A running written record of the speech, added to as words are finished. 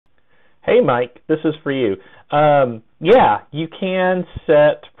Hey Mike, this is for you. Yeah, you can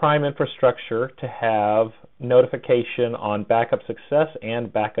set Prime Infrastructure to have notification on backup success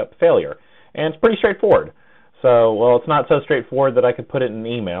and backup failure. And it's pretty straightforward. So, well, it's not so straightforward that I could put it in an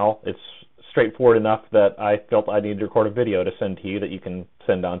email. It's straightforward enough that I felt I needed to record a video to send to you that you can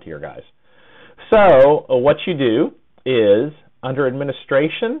send on to your guys. So, what you do is, under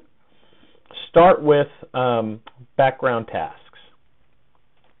Administration, start with background tasks.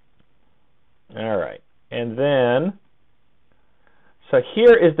 All right, and then, so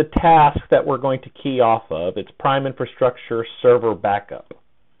here is the task that we're going to key off of. It's Prime Infrastructure Server Backup,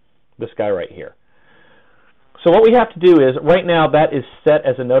 this guy right here. So what we have to do is, right now that is set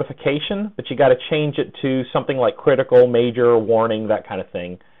as a notification, but you got to change it to something like critical, major, warning, that kind of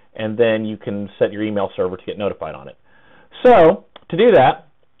thing, and then you can set your email server to get notified on it. So to do that,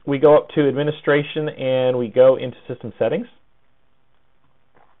 we go up to Administration and we go into System Settings.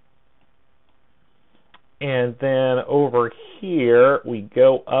 And then over here, we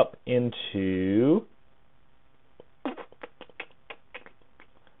go up into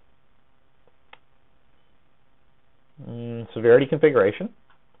Severity Configuration.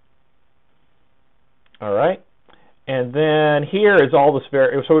 All right. And then here is all this,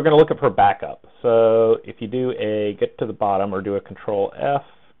 so we're going to look up for backup. So if you do get to the bottom or do a Control F,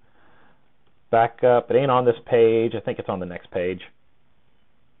 backup, it ain't on this page. I think it's on the next page.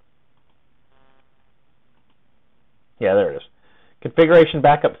 Yeah, there it is. Configuration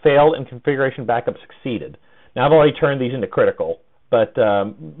backup failed and configuration backup succeeded. Now, I've already turned these into critical, but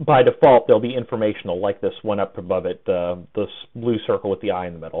by default, they'll be informational, like this one up above it, this blue circle with the eye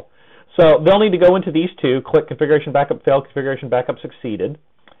in the middle. So they'll need to go into these two, click configuration backup failed, configuration backup succeeded,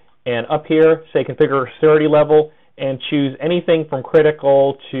 and up here, say configure security level, and choose anything from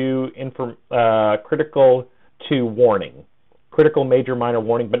critical to warning. Critical, major, minor,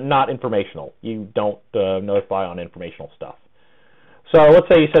 warning, but not informational. You don't notify on informational stuff. So let's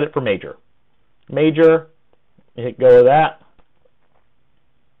say you set it for major. Major, hit go to that.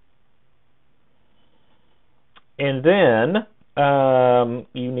 And then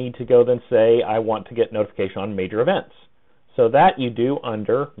you need to go then say, I want to get notification on major events. So that you do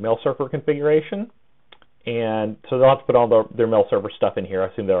under mail server configuration. And so they'll have to put all their mail server stuff in here. I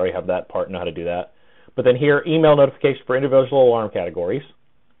assume they already have that part and know how to do that. But then here, email notification for individual alarm categories.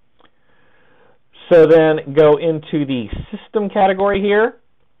 So then go into the system category here,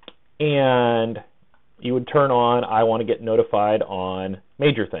 and you would turn on, I want to get notified on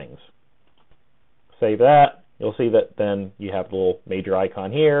major things. Save that. You'll see that then you have the little major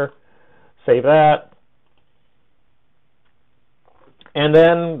icon here. Save that. And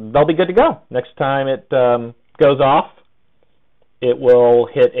then they'll be good to go. Next time it goes off, it will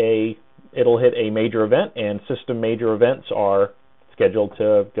hit a major event, and system major events are scheduled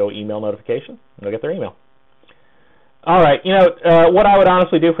to go email notification, and they'll get their email. All right, you know, what I would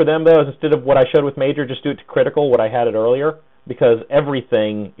honestly do for them, though, is instead of what I showed with major, just do it to critical, what I had it earlier, because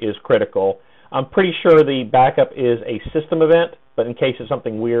everything is critical. I'm pretty sure the backup is a system event, but in case it's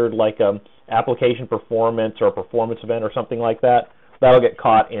something weird like application performance or a performance event or something like that, that'll get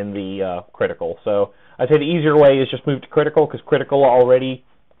caught in the critical. So I'd say the easier way is just move to critical, because critical already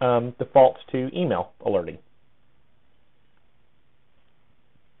defaults to email alerting.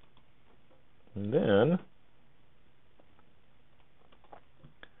 And then,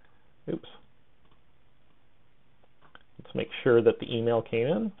 oops, let's make sure that the email came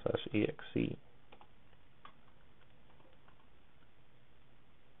in. So that's exe.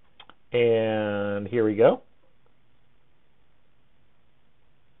 And here we go.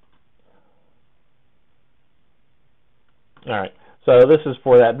 All right. So this is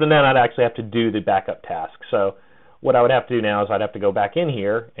for that, but then I'd actually have to do the backup task. So what I would have to do now is I'd have to go back in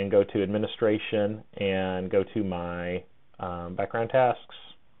here and go to Administration and go to my background tasks,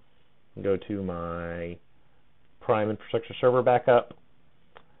 go to my Prime Infrastructure Server Backup,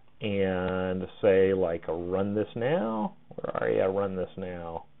 and say like run this now. Where are you? Run this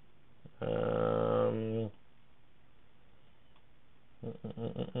now.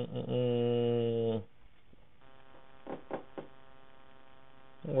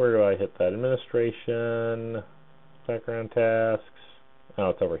 Where do I hit that? Administration, background tasks. Oh,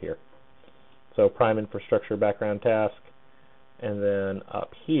 it's over here. So Prime Infrastructure background task. And then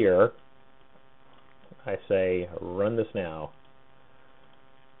up here, I say run this now.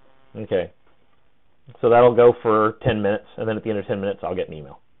 Okay. So that'll go for 10 minutes. And then at the end of 10 minutes, I'll get an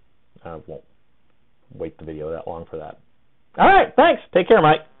email. I won't wait the video that long for that. All right. Thanks. Take care,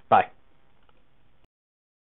 Mike. Bye.